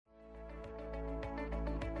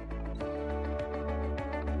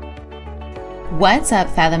What's up,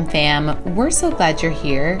 Fathom fam? We're so glad you're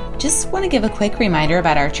here. Just want to give a quick reminder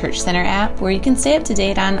about our Church Center app where you can stay up to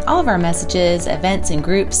date on all of our messages, events, and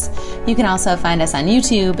groups. You can also find us on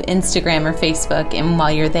YouTube, Instagram, or Facebook. And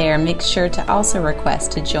while you're there, make sure to also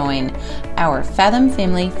request to join our Fathom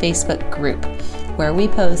Family Facebook group, where we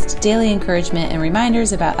post daily encouragement and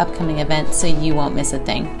reminders about upcoming events so you won't miss a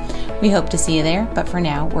thing. We hope to see you there, but for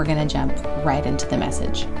now, we're going to jump right into the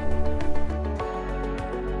message.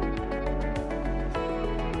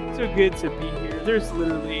 So good to be here. There's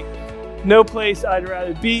literally no place I'd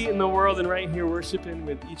rather be in the world than right here worshiping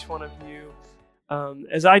with each one of you.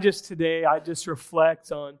 As I just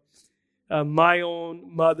reflect on my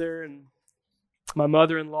own mother and my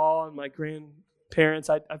mother-in-law and my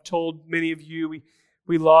grandparents. I've told many of you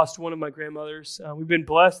we lost one of my grandmothers. We've been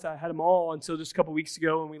blessed. I had them all until just a couple weeks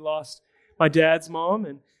ago when we lost my dad's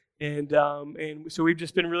mom, and so we've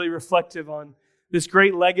just been really reflective on this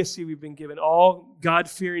great legacy we've been given, all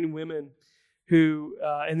God-fearing women who,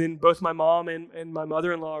 and then both my mom and my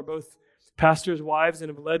mother-in-law are both pastors' wives and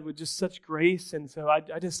have led with just such grace. And so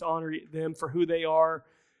I just honor them for who they are.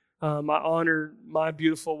 I honor my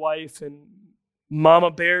beautiful wife and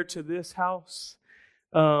Mama Bear to this house.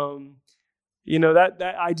 That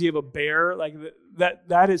idea of a bear, like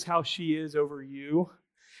that is how she is over you.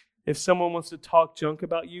 If someone wants to talk junk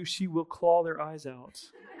about you, she will claw their eyes out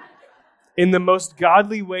in the most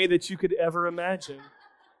godly way that you could ever imagine.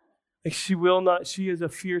 Like she is a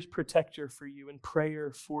fierce protector for you and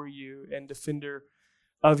prayer for you and defender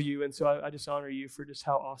of you. And so I just honor you for just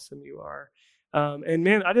how awesome you are. And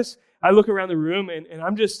man, I look around the room and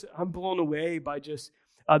I'm blown away by just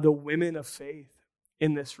the women of faith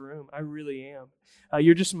in this room. I really am.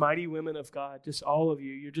 You're just mighty women of God, just all of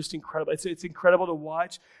you. You're just incredible. It's incredible to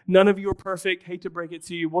watch. None of you are perfect. Hate to break it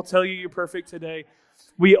to you. We'll tell you you're perfect today.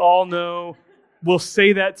 We all know. We'll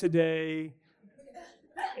say that today,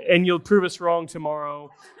 and you'll prove us wrong tomorrow.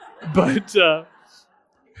 But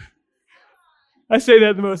I say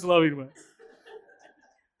that in the most loving way.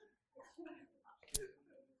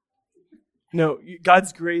 No,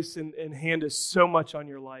 God's grace and hand is so much on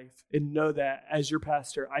your life. And know that as your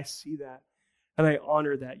pastor, I see that. And I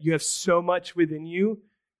honor that. You have so much within you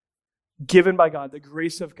given by God, the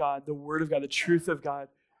grace of God, the word of God, the truth of God.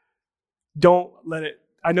 Don't let it,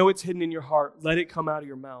 I know it's hidden in your heart. Let it come out of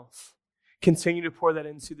your mouth. Continue to pour that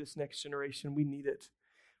into this next generation. We need it.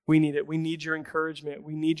 We need it. We need your encouragement.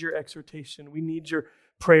 We need your exhortation. We need your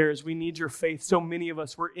prayers. We need your faith. So many of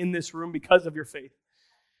us were in this room because of your faith.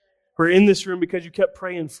 We're in this room because you kept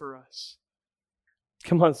praying for us.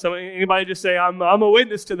 Come on, anybody just say, I'm a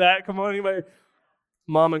witness to that. Come on, anybody.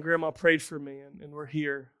 Mom and Grandma prayed for me, and we're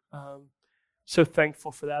here. So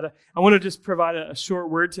thankful for that. I want to just provide a short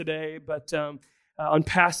word today, but on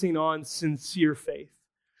passing on sincere faith.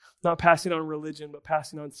 Not passing on religion, but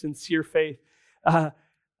passing on sincere faith.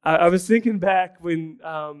 I was thinking back when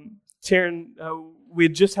Taryn, we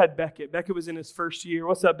had just had Beckett. Beckett was in his first year.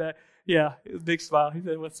 What's up, Beck? Yeah, big smile. He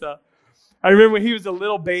said, what's up? I remember when he was a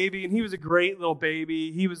little baby, and he was a great little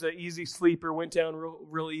baby. He was an easy sleeper, went down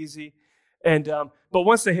real easy. And but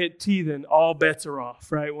once they hit teething, all bets are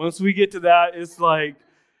off, right? Once we get to that, it's like,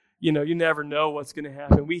 you never know what's going to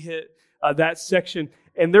happen. We hit that section,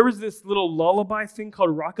 and there was this little lullaby thing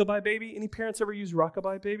called Rockabye Baby. Any parents ever use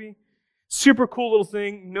Rockabye Baby? Super cool little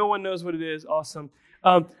thing. No one knows what it is. Awesome.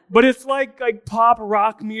 But it's like pop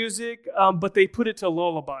rock music, but they put it to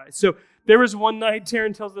lullaby. So there was one night,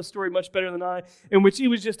 Taryn tells the story much better than I, in which it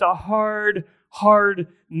was just a hard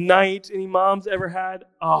night. Any moms ever had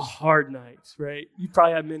a hard night, right? You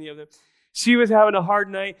probably had many of them. She was having a hard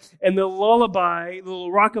night, and the lullaby, the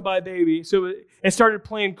little Rockabye Baby, so it started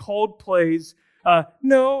playing Coldplay's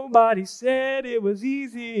Nobody Said It Was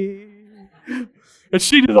Easy. And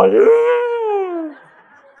she just like, ah!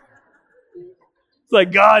 It's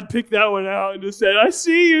like God picked that one out and just said, I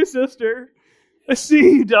see you, sister. I see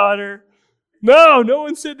you, daughter. No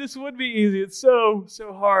one said this would be easy. It's so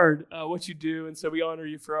hard what you do. And so we honor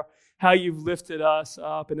you for how you've lifted us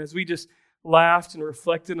up. And as we just laughed and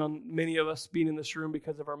reflected on many of us being in this room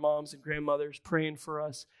because of our moms and grandmothers praying for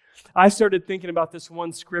us, I started thinking about this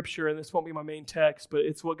one scripture, and this won't be my main text, but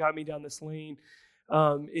it's what got me down this lane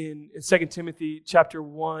in 2 Timothy chapter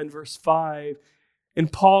 1, verse 5.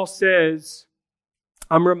 And Paul says,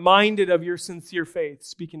 I'm reminded of your sincere faith,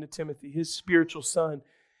 speaking to Timothy, his spiritual son.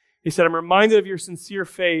 He said, I'm reminded of your sincere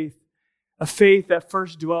faith, a faith that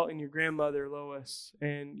first dwelt in your grandmother, Lois,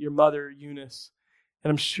 and your mother, Eunice.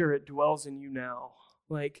 And I'm sure it dwells in you now.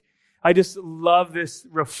 I just love this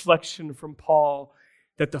reflection from Paul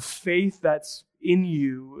that the faith that's in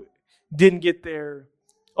you didn't get there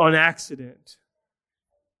on accident.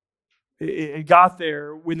 It got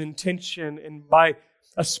there with intention and by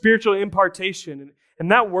a spiritual impartation.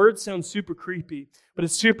 And that word sounds super creepy, but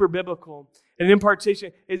it's super biblical. And an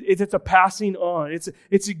impartation, it's a passing on.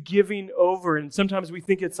 It's a giving over. And sometimes we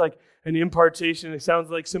think it's like an impartation. It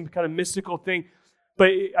sounds like some kind of mystical thing.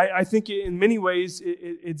 But I think in many ways,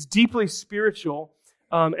 it's deeply spiritual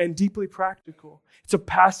and deeply practical. It's a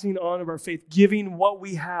passing on of our faith, giving what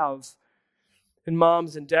we have. And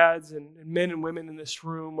moms and dads and men and women in this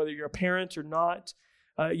room, whether you're a parent or not,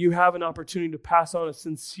 you have an opportunity to pass on a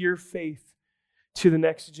sincere faith to the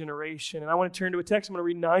next generation. And I want to turn to a text. I'm going to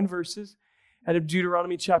read 9 verses out of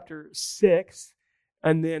Deuteronomy chapter 6.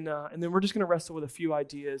 And then we're just going to wrestle with a few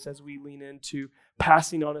ideas as we lean into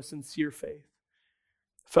passing on a sincere faith.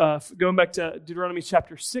 Going back to Deuteronomy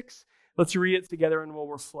chapter 6, let's read it together and we'll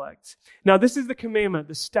reflect. Now, this is the commandment,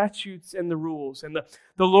 the statutes and the rules, and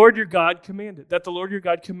the Lord your God commanded, that the Lord your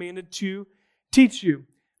God commanded to teach you,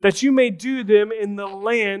 that you may do them in the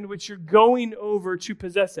land which you're going over to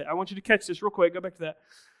possess it. I want you to catch this real quick. Go back to that.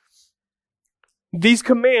 These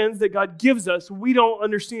commands that God gives us, we don't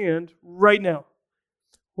understand right now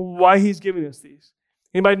why he's giving us these.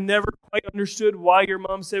 Anybody never quite understood why your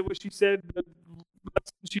mom said what she said, the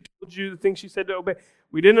lessons she told you, the things she said to obey?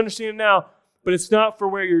 We didn't understand it now, but it's not for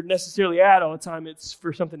where you're necessarily at all the time. It's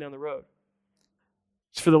for something down the road.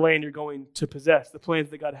 It's for the land you're going to possess, the plans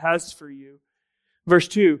that God has for you. Verse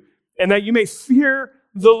 2, and that you may fear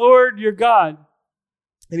the Lord your God.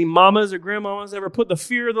 Any mamas or grandmamas ever put the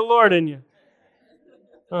fear of the Lord in you?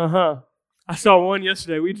 I saw one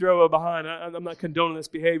yesterday. We drove up behind. I'm not condoning this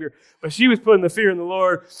behavior, but she was putting the fear in the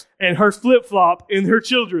Lord and her flip-flop in her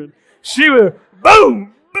children. She was,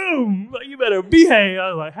 boom, boom, you better behave.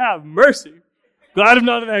 I was like, have mercy. Glad I'm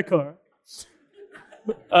not in that car.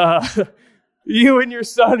 You and your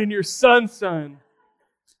son and your son's son.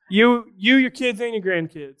 You, your kids and your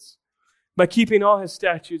grandkids. By keeping all his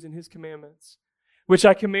statutes and his commandments, which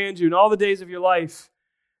I command you in all the days of your life,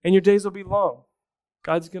 and your days will be long.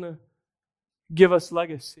 God's going to give us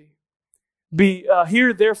legacy.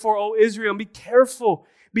 Hear, therefore, O Israel, and be careful,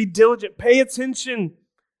 be diligent, pay attention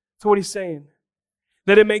to what he's saying,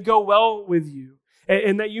 that it may go well with you,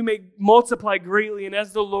 and that you may multiply greatly, and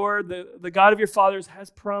as the Lord, the God of your fathers, has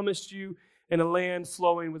promised you in a land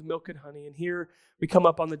flowing with milk and honey. And here we come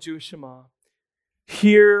up on the Jewish Shema.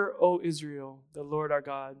 Hear, O Israel, the Lord our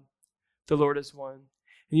God, the Lord is one.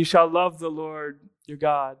 And you shall love the Lord your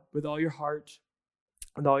God with all your heart,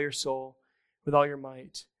 with all your soul, with all your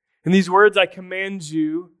might. And these words I command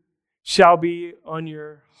you shall be on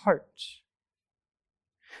your heart.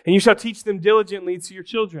 And you shall teach them diligently to your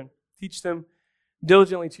children. Teach them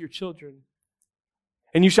diligently to your children.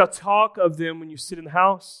 And you shall talk of them when you sit in your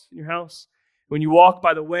house, when you walk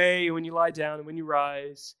by the way, and when you lie down, and when you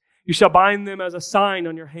rise. You shall bind them as a sign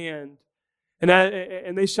on your hand,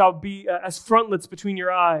 and they shall be as frontlets between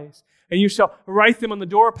your eyes. And you shall write them on the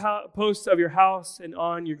doorposts of your house and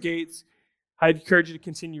on your gates. I'd encourage you to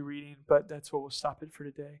continue reading, but that's where we'll stop it for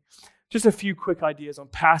today. Just a few quick ideas on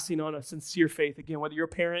passing on a sincere faith. Again, whether you're a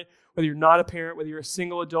parent, whether you're not a parent, whether you're a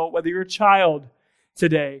single adult, whether you're a child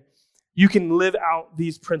today, you can live out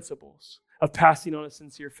these principles of passing on a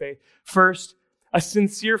sincere faith. First, a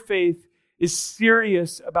sincere faith is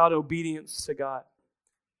serious about obedience to God.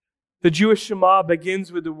 The Jewish Shema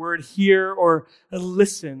begins with the word hear or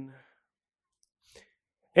listen.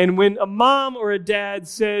 And when a mom or a dad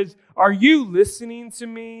says, are you listening to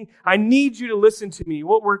me? I need you to listen to me.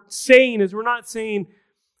 What we're saying is we're not saying,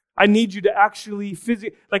 I need you to actually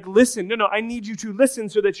physically, listen. No, I need you to listen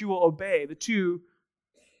so that you will obey. The two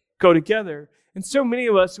go together. And so many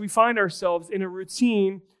of us, we find ourselves in a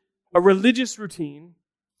routine, a religious routine,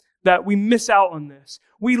 that we miss out on this.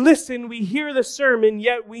 We listen, we hear the sermon,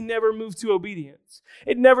 yet we never move to obedience.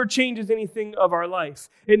 It never changes anything of our life.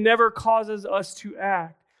 It never causes us to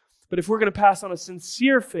act. But if we're going to pass on a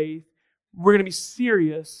sincere faith, we're going to be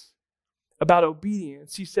serious about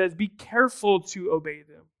obedience. He says, be careful to obey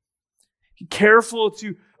them. Be careful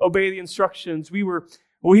to obey the instructions. We were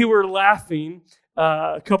laughing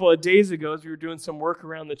a couple of days ago as we were doing some work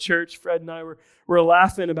around the church. Fred and I were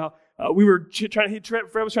laughing about, Fred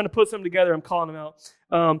was trying to put something together. I'm calling him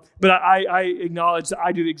out. But I acknowledge that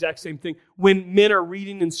I do the exact same thing. When men are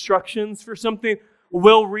reading instructions for something,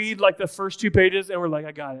 we'll read the first 2 pages and we're like,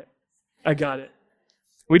 I got it.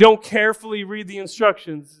 We don't carefully read the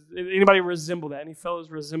instructions. Anybody resemble that? Any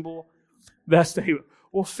fellows resemble that statement?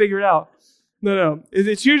 We'll figure it out. No.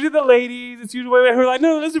 It's usually the ladies. It's usually women who are like,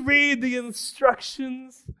 no, let's read the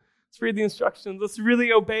instructions. Let's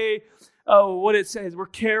really obey what it says. We're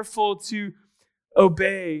careful to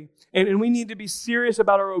obey. And we need to be serious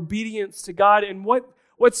about our obedience to God. And what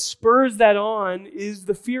what spurs that on is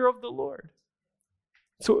the fear of the Lord.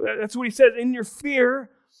 So that's what he says, in your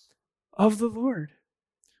fear of the Lord.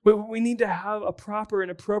 We need to have a proper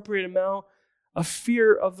and appropriate amount of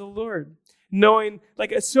fear of the Lord. Knowing,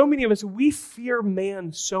 like so many of us, we fear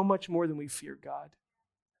man so much more than we fear God.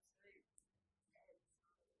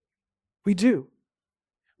 We do.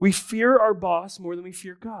 We fear our boss more than we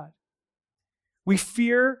fear God. We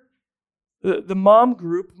fear the mom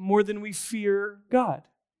group more than we fear God.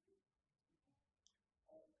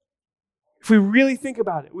 If we really think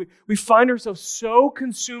about it, we find ourselves so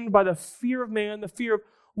consumed by the fear of man, the fear of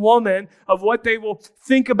woman, of what they will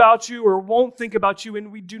think about you or won't think about you,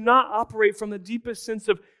 and we do not operate from the deepest sense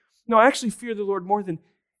of, no, I actually fear the Lord more than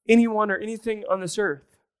anyone or anything on this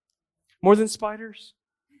earth. More than spiders.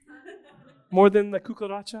 More than the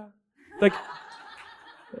cucaracha. Like,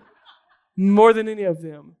 more than any of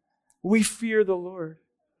them. We fear the Lord.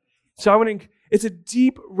 So it's a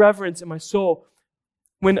deep reverence in my soul.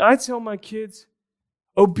 When I tell my kids,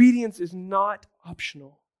 obedience is not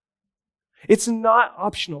optional. It's not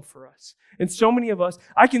optional for us. And so many of us,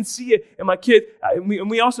 I can see it in my kids. And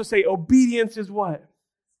we also say obedience is what?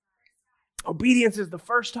 Obedience is the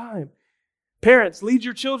first time. Parents, lead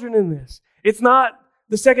your children in this. It's not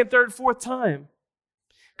the second, third, fourth time.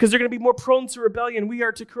 Because they're going to be more prone to rebellion. We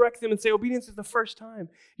are to correct them and say obedience is the first time.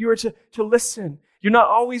 You are to listen. You're not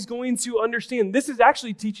always going to understand. This is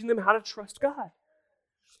actually teaching them how to trust God.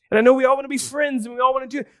 And I know we all want to be friends and we all want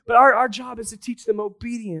to do it, but our job is to teach them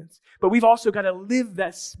obedience. But we've also got to live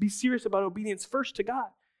that, be serious about obedience first to God.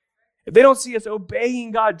 If they don't see us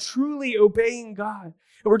obeying God, truly obeying God, and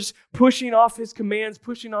we're just pushing off His commands,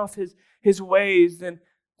 pushing off His ways, then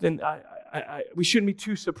we shouldn't be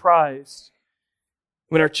too surprised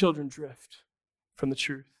when our children drift from the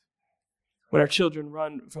truth. When our children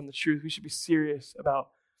run from the truth, we should be serious about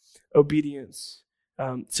obedience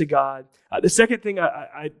to God. The second thing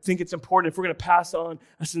I think it's important, if we're going to pass on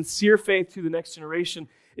a sincere faith to the next generation,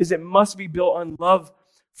 is it must be built on love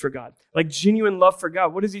for God. Like genuine love for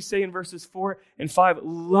God. What does he say in verses 4 and 5?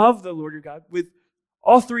 Love the Lord your God with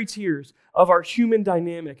all three tiers of our human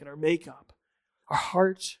dynamic and our makeup. Our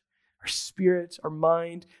heart, our spirit, our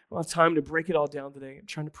mind. I don't have time to break it all down today. I'm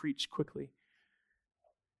trying to preach quickly.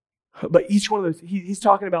 But each one of those, he's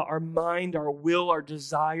talking about our mind, our will, our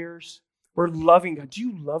desires. We're loving God. Do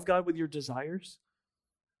you love God with your desires?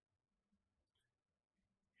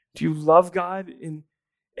 Do you love God in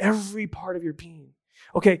every part of your being?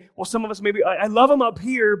 Okay, well, some of us maybe, I love Him up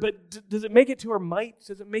here, but does it make it to our might?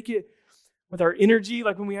 Does it make it with our energy?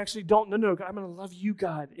 Like when we actually don't, no, God, I'm going to love you,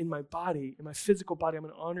 God, in my body, in my physical body. I'm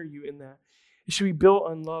going to honor you in that. It should be built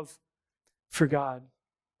on love for God.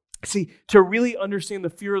 See, to really understand the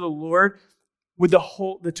fear of the Lord with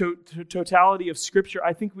the totality of Scripture,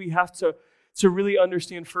 I think we have to really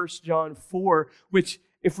understand 1 John 4, which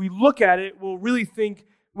if we look at it, we'll really think,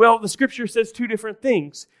 well, the Scripture says two different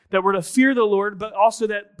things, that we're to fear the Lord, but also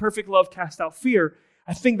that perfect love casts out fear.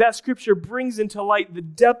 I think that Scripture brings into light the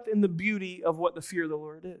depth and the beauty of what the fear of the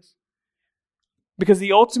Lord is. Because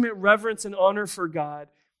the ultimate reverence and honor for God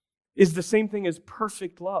is the same thing as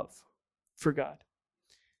perfect love for God.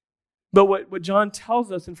 But what John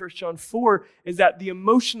tells us in 1 John 4 is that the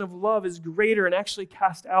emotion of love is greater and actually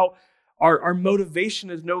casts out our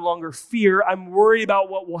motivation is no longer fear. I'm worried about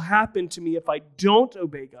what will happen to me if I don't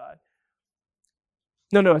obey God.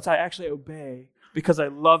 No, it's I actually obey because I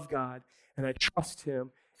love God and I trust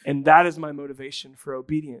Him, and that is my motivation for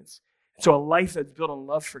obedience. So a life that's built on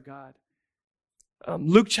love for God.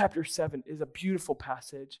 Luke chapter 7 is a beautiful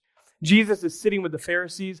passage. Jesus is sitting with the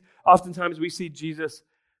Pharisees. Oftentimes we see Jesus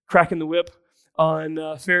cracking the whip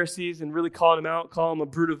on Pharisees and really calling them out, calling them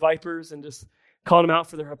a brood of vipers and just calling them out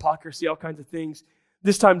for their hypocrisy, all kinds of things.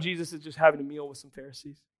 This time Jesus is just having a meal with some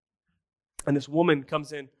Pharisees. And this woman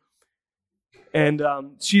comes in, and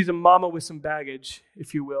she's a mama with some baggage,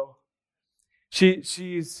 if you will.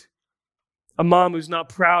 She's a mom who's not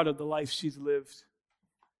proud of the life she's lived.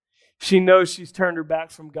 She knows she's turned her back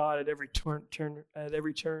from God at every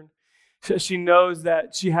turn. She knows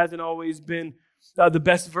that she hasn't always been the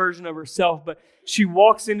best version of herself, but she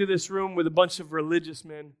walks into this room with a bunch of religious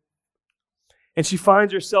men, and she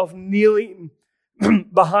finds herself kneeling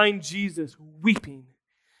behind Jesus, weeping,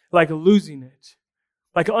 like losing it,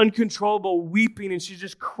 like uncontrollable weeping, and she's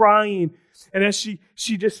just crying. And as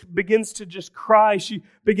she just begins to just cry, she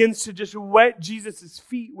begins to just wet Jesus'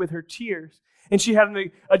 feet with her tears. And she had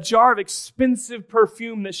a jar of expensive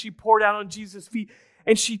perfume that she poured out on Jesus' feet.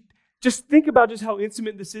 And she just think about just how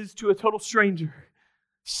intimate this is to a total stranger,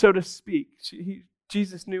 so to speak.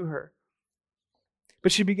 Jesus knew her.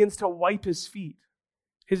 But she begins to wipe his feet,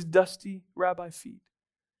 his dusty rabbi feet.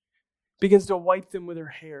 begins to wipe them with her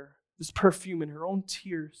hair, this perfume and her own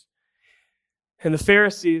tears. And the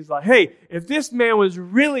Pharisees like, hey, if this man was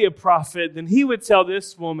really a prophet, then he would tell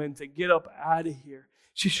this woman to get up out of here.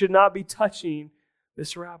 She should not be touching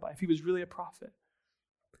this rabbi if he was really a prophet.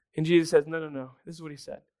 And Jesus says, no. This is what he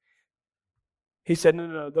said. He said,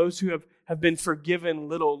 no. Those who have been forgiven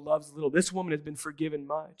little loves little. This woman has been forgiven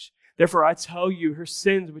much. Therefore, I tell you, her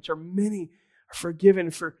sins, which are many, are forgiven,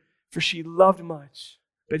 for she loved much.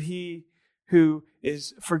 But he who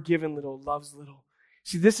is forgiven little loves little.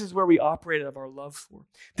 See, this is where we operate out of our love for.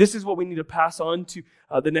 This is what we need to pass on to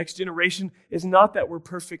the next generation. Is not that we're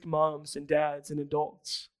perfect moms and dads and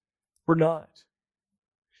adults. We're not.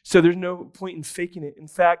 So there's no point in faking it. In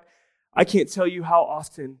fact, I can't tell you how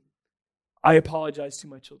often I apologize to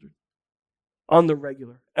my children. On the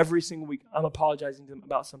regular. Every single week, I'm apologizing to them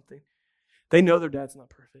about something. They know their dad's not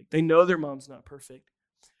perfect. They know their mom's not perfect.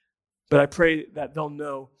 But I pray that they'll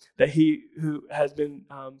know that he who has been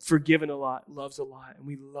forgiven a lot loves a lot. And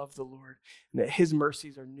we love the Lord. And that his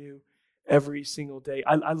mercies are new every single day.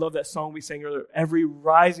 I love that song we sang earlier. Every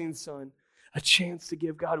rising sun, a chance to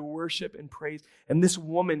give God worship and praise. And this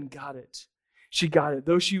woman got it. She got it.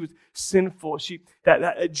 Though she was sinful,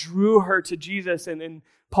 that drew her to Jesus. And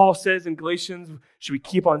Paul says in Galatians, should we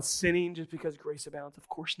keep on sinning just because grace abounds? Of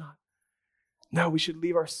course not. No, we should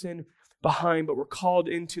leave our sin behind, but we're called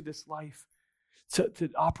into this life to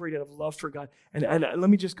operate out of love for God. And let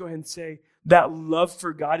me just go ahead and say that love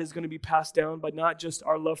for God is going to be passed down by not just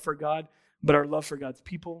our love for God, but our love for God's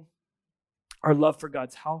people, our love for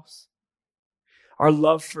God's house, our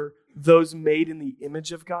love for those made in the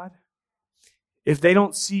image of God. If they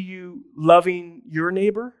don't see you loving your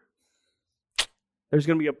neighbor, there's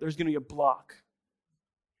going to be a block.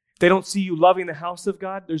 If they don't see you loving the house of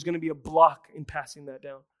God, there's going to be a block in passing that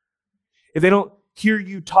down. If they don't hear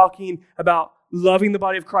you talking about loving the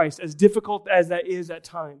body of Christ, as difficult as that is at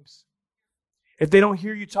times, if they don't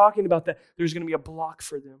hear you talking about that, there's going to be a block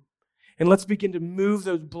for them. And let's begin to move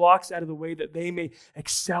those blocks out of the way that they may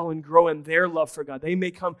excel and grow in their love for God. They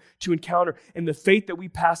may come to encounter, and the faith that we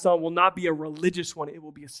pass on will not be a religious one, it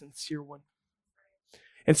will be a sincere one.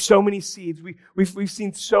 And so many seeds. We've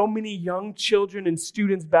seen so many young children and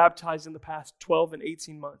students baptized in the past 12 and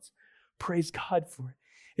 18 months. Praise God for it.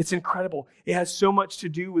 It's incredible. It has so much to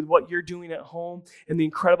do with what you're doing at home and the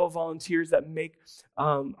incredible volunteers that make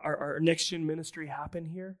our Next Gen ministry happen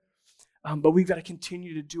here. But we've got to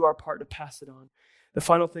continue to do our part to pass it on. The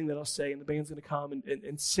final thing that I'll say, and the band's going to come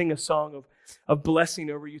and sing a song of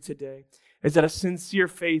blessing over you today, is that a sincere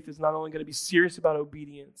faith is not only going to be serious about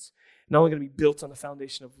obedience, not only going to be built on the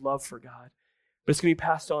foundation of love for God, but it's going to be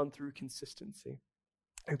passed on through consistency.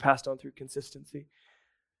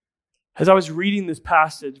 As I was reading this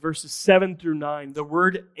passage, verses 7 through 9, the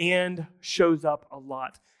word "and" shows up a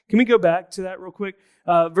lot. Can we go back to that real quick?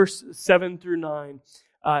 Verse 7 through 9.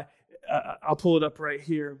 I'll pull it up right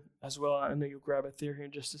here as well. I know you'll grab it there here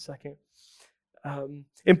in just a second.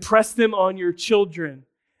 Impress them on your children,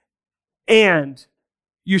 and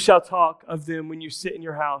you shall talk of them when you sit in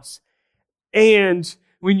your house, and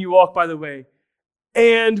when you walk by the way,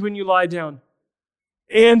 and when you lie down,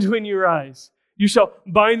 and when you rise. You shall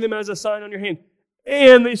bind them as a sign on your hand,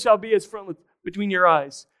 and they shall be as frontlets between your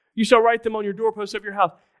eyes. You shall write them on your doorposts of your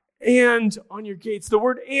house and on your gates. The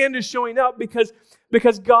word "and" is showing up because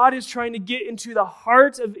God is trying to get into the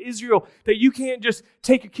heart of Israel that you can't just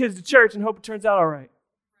take your kids to church and hope it turns out all right.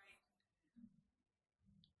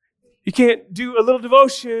 You can't do a little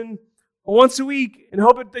devotion once a week and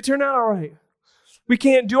hope they turn out all right. We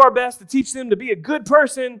can't do our best to teach them to be a good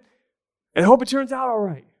person and hope it turns out all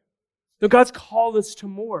right. No, God's called us to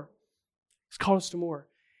more. He's called us to more.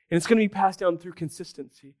 And it's going to be passed down through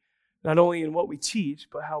consistency, not only in what we teach,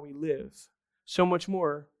 but how we live. So much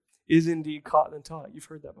more is indeed caught than taught. You've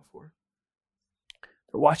heard that before.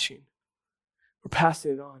 They're watching. We're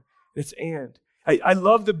passing it on. It's "and." I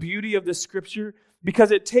love the beauty of this scripture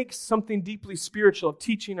because it takes something deeply spiritual of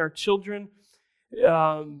teaching our children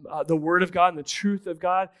the Word of God and the truth of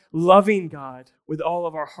God, loving God with all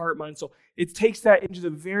of our heart, mind, and soul. It takes that into the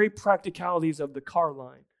very practicalities of the car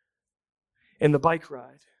line and the bike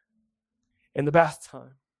ride and the bath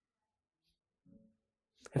time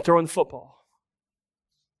and throwing the football.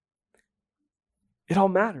 It all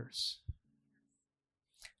matters.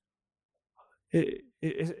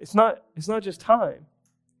 It's not just time.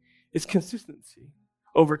 It's consistency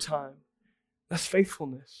over time. That's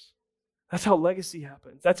faithfulness. That's how legacy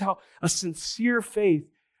happens. That's how a sincere faith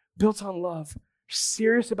built on love,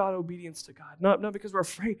 serious about obedience to God. Not because we're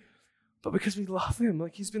afraid, but because we love Him.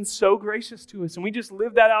 Like He's been so gracious to us. And we just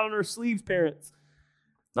live that out on our sleeves, parents.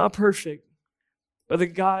 Not perfect, but the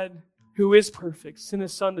God who is perfect, sent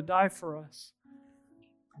his son to die for us.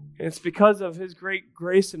 And it's because of his great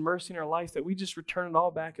grace and mercy in our life that we just return it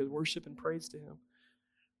all back as worship and praise to him.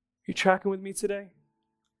 Are you tracking with me today?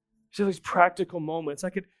 Just these practical moments. I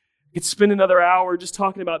could spend another hour just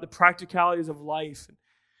talking about the practicalities of life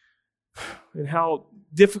and how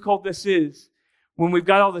difficult this is when we've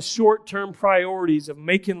got all the short-term priorities of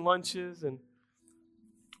making lunches and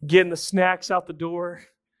getting the snacks out the door,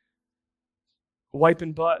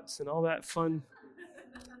 wiping butts and all that fun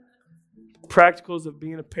practicals of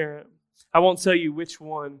being a parent. I won't tell you which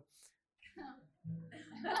one.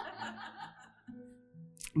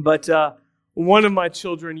 But one of my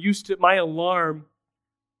children my alarm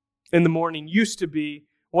in the morning used to be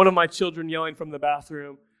one of my children yelling from the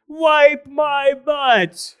bathroom, "Wipe my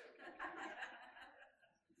butt!"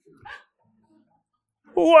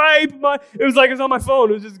 Wipe my... It was like it was on my phone.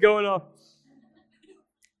 It was just going off.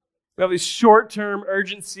 We have these short-term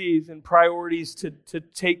urgencies and priorities to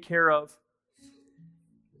take care of.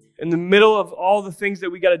 In the middle of all the things that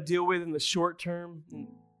we got to deal with in the short term,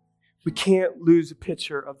 we can't lose a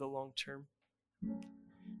picture of the long term.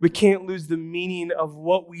 We can't lose the meaning of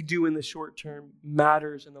what we do in the short term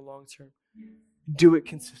matters in the long term. Do it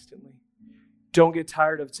consistently. Don't get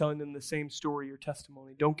tired of telling them the same story or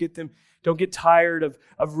testimony. Don't get tired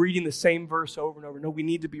of reading the same verse over and over. No, we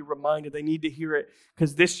need to be reminded. They need to hear it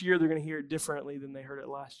because this year they're going to hear it differently than they heard it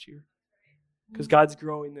last year. Because God's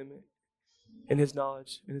growing them in his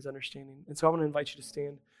knowledge and his understanding. And so I want to invite you to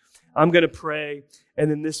stand. I'm going to pray, and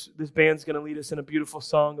then this band's going to lead us in a beautiful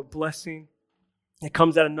song of blessing. It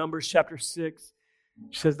comes out of Numbers chapter 6.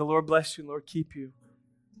 It says, "The Lord bless you and the Lord keep you."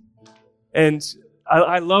 And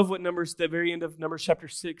I love what the very end of Numbers chapter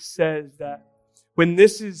 6 says, that when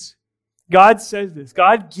God says this,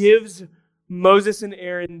 God gives Moses and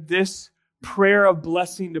Aaron this prayer of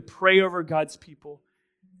blessing to pray over God's people.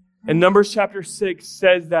 And Numbers chapter 6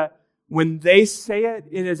 says that when they say it,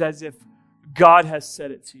 it is as if God has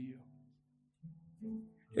said it to you.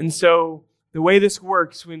 And so the way this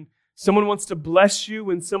works, when someone wants to bless you,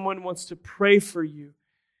 when someone wants to pray for you,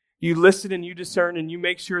 you listen and you discern and you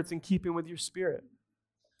make sure it's in keeping with your spirit.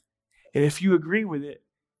 And if you agree with it,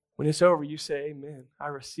 when it's over, you say, "Amen. I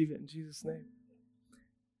receive it in Jesus' name."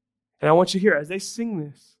 And I want you to hear, as they sing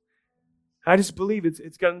this, I just believe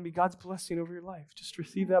it's going to be God's blessing over your life. Just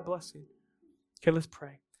receive that blessing. Okay, let's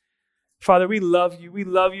pray. Father, we love you. We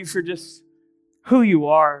love you for just who you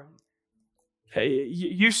are. Hey,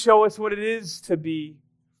 you show us what it is to be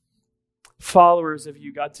followers of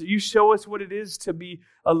you, God. So you show us what it is to be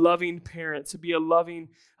a loving parent, to be a loving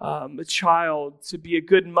child, to be a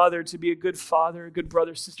good mother, to be a good father, a good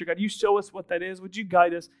brother, sister. God, you show us what that is. Would you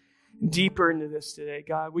guide us deeper into this today,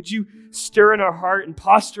 God? Would you stir in our heart and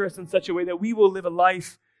posture us in such a way that we will live a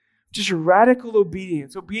life just radical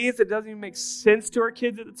obedience that doesn't even make sense to our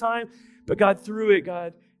kids at the time, but God, through it,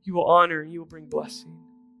 God, you will honor and you will bring blessing.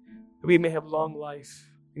 That we may have long life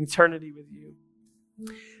and eternity with you.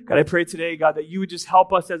 God, I pray today, God, that you would just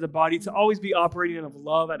help us as a body to always be operating out of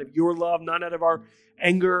love, out of your love, not out of our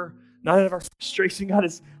anger, not out of our frustration. God,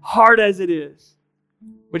 as hard as it is,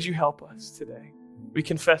 would you help us today? We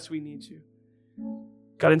confess we need you.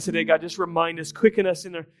 God, and today, God, just remind us, quicken us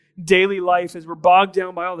in our daily life as we're bogged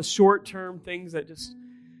down by all the short-term things that just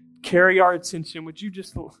carry our attention. Would you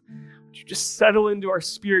just settle into our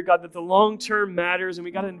spirit, God, that the long-term matters and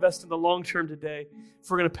we got to invest in the long-term today if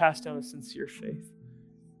we're going to pass down a sincere faith.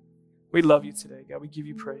 We love you today, God. We give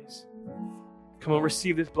you praise. Come on,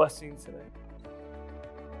 receive this blessing today.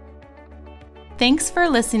 Thanks for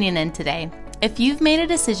listening in today. If you've made a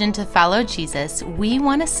decision to follow Jesus, we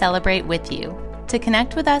want to celebrate with you. To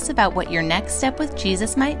connect with us about what your next step with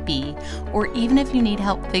Jesus might be, or even if you need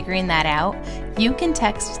help figuring that out, you can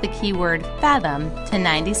text the keyword FATHOM to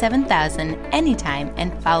 97,000 anytime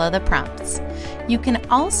and follow the prompts. You can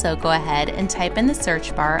also go ahead and type in the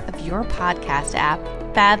search bar of your podcast app,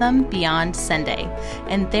 Fathom Beyond Sunday,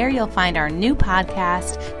 and there you'll find our new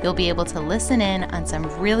podcast. You'll be able to listen in on some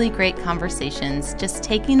really great conversations, just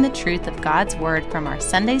taking the truth of God's Word from our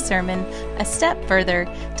Sunday sermon a step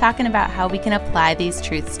further, talking about how we can apply these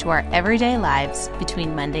truths to our everyday lives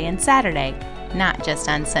between Monday and Saturday, not just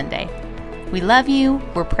on Sunday. We love you,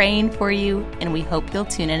 we're praying for you, and we hope you'll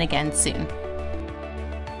tune in again soon.